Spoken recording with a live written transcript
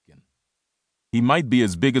He might be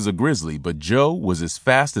as big as a grizzly, but Joe was as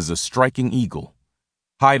fast as a striking eagle.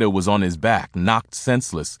 Haida was on his back, knocked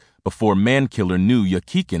senseless, before Mankiller knew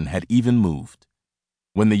Yakikin had even moved.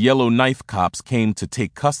 When the Yellow Knife cops came to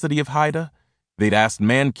take custody of Haida, they'd asked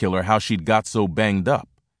Mankiller how she'd got so banged up.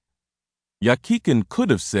 Yakikin could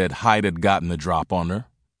have said Haida'd gotten the drop on her,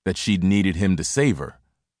 that she'd needed him to save her.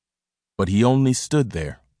 But he only stood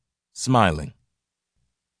there, smiling.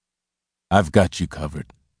 "I've got you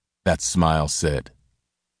covered," that smile said.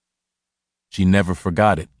 She never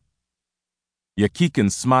forgot it.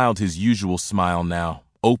 Yakikin smiled his usual smile now,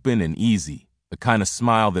 open and easy, the kind of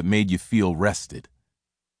smile that made you feel rested.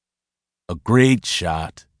 "A great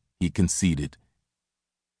shot," he conceded.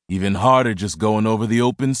 "Even harder just going over the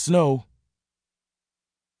open snow."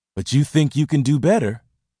 "But you think you can do better?"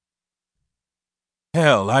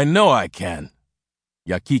 "Hell, I know I can."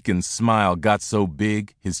 Yakikin's smile got so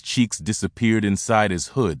big, his cheeks disappeared inside his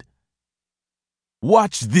hood.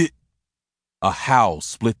 "Watch the—" A howl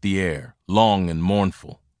split the air, long and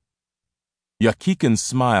mournful. Yakikin's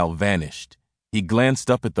smile vanished. He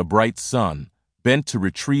glanced up at the bright sun, bent to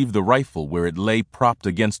retrieve the rifle where it lay propped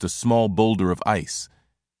against a small boulder of ice.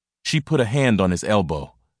 She put a hand on his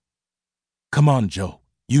elbow. "Come on, Joe.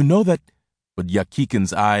 You know that—" But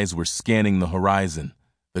Yakikin's eyes were scanning the horizon,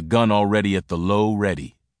 the gun already at the low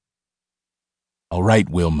ready. "All right,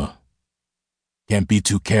 Wilma. Can't be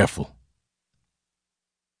too careful."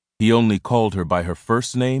 He only called her by her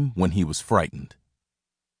first name when he was frightened.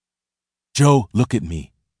 "Joe, look at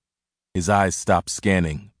me." His eyes stopped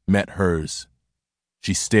scanning, met hers.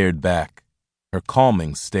 She stared back, her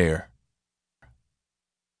calming stare.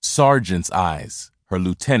 Sergeant's eyes, her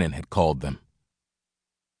lieutenant had called them.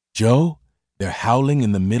 "Joe, they're howling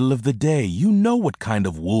in the middle of the day. You know what kind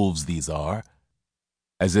of wolves these are."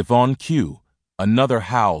 As if on cue, another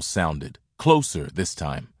howl sounded, closer this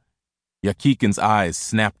time. Yakikin's eyes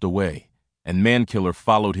snapped away, and Mankiller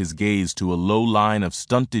followed his gaze to a low line of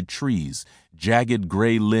stunted trees, jagged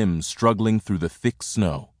gray limbs struggling through the thick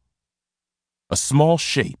snow. A small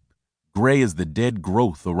shape, gray as the dead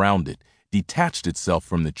growth around it, detached itself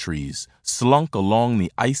from the trees, slunk along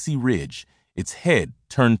the icy ridge, its head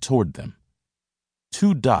turned toward them.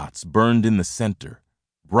 Two dots burned in the center,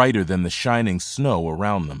 brighter than the shining snow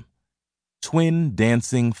around them. Twin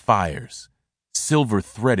dancing fires,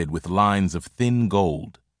 silver-threaded with lines of thin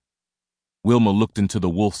gold. Wilma looked into the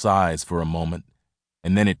wolf's eyes for a moment,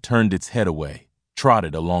 and then it turned its head away,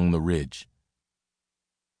 trotted along the ridge.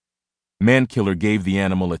 Mankiller gave the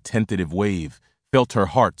animal a tentative wave, felt her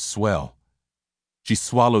heart swell. She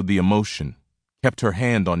swallowed the emotion, kept her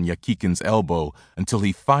hand on Yakikin's elbow until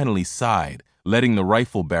he finally sighed, letting the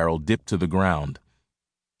rifle barrel dip to the ground.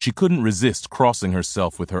 She couldn't resist crossing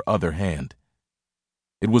herself with her other hand.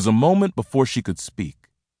 It was a moment before she could speak.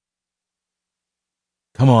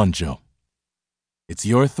 "Come on, Joe. It's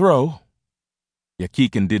your throw."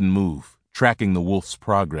 Yakikin didn't move, tracking the wolf's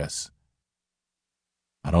progress.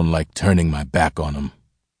 "I don't like turning my back on him."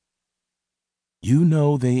 "You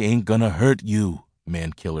know they ain't gonna hurt you,"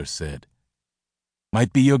 Mankiller said.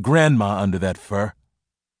 "Might be your grandma under that fur."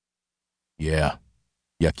 "Yeah,"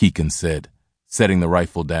 Yakikin said, setting the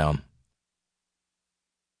rifle down.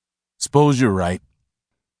 "S'pose you're right.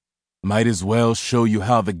 Might as well show you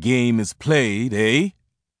how the game is played, eh?"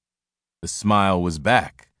 The smile was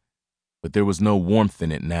back, but there was no warmth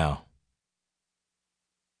in it now.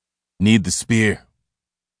 "Need the spear?"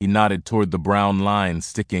 He nodded toward the brown line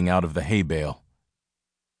sticking out of the hay bale.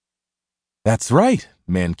 "That's right,"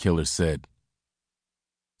 Mankiller said.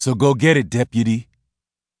 "So go get it, deputy."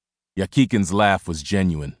 Yakikin's laugh was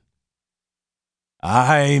genuine.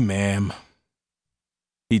 "Aye, ma'am."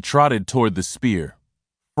 He trotted toward the spear,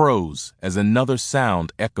 froze as another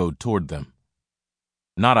sound echoed toward them.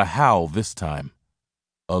 Not a howl this time.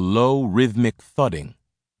 A low, rhythmic thudding,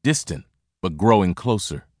 distant but growing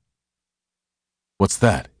closer. "What's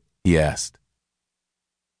that?" he asked.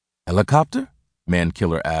 "Helicopter?"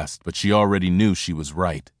 Mankiller asked, but she already knew she was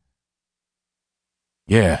right.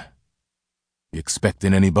 "Yeah. You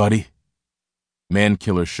expecting anybody?"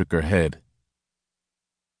 Mankiller shook her head.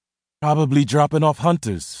 "Probably dropping off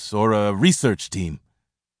hunters or a research team."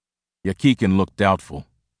 Yakikin looked doubtful.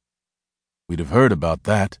 "We'd have heard about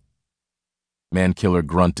that." Mankiller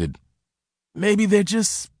grunted. "Maybe they're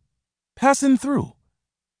just passing through."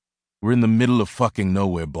 "We're in the middle of fucking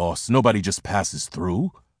nowhere, boss. Nobody just passes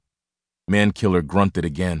through." Mankiller grunted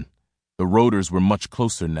again. The rotors were much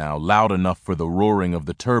closer now, loud enough for the roaring of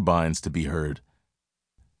the turbines to be heard.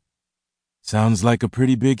 "Sounds like a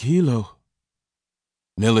pretty big helo."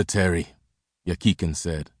 "Military," Yakikin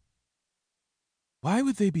said. "Why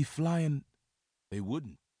would they be flying?" "They wouldn't."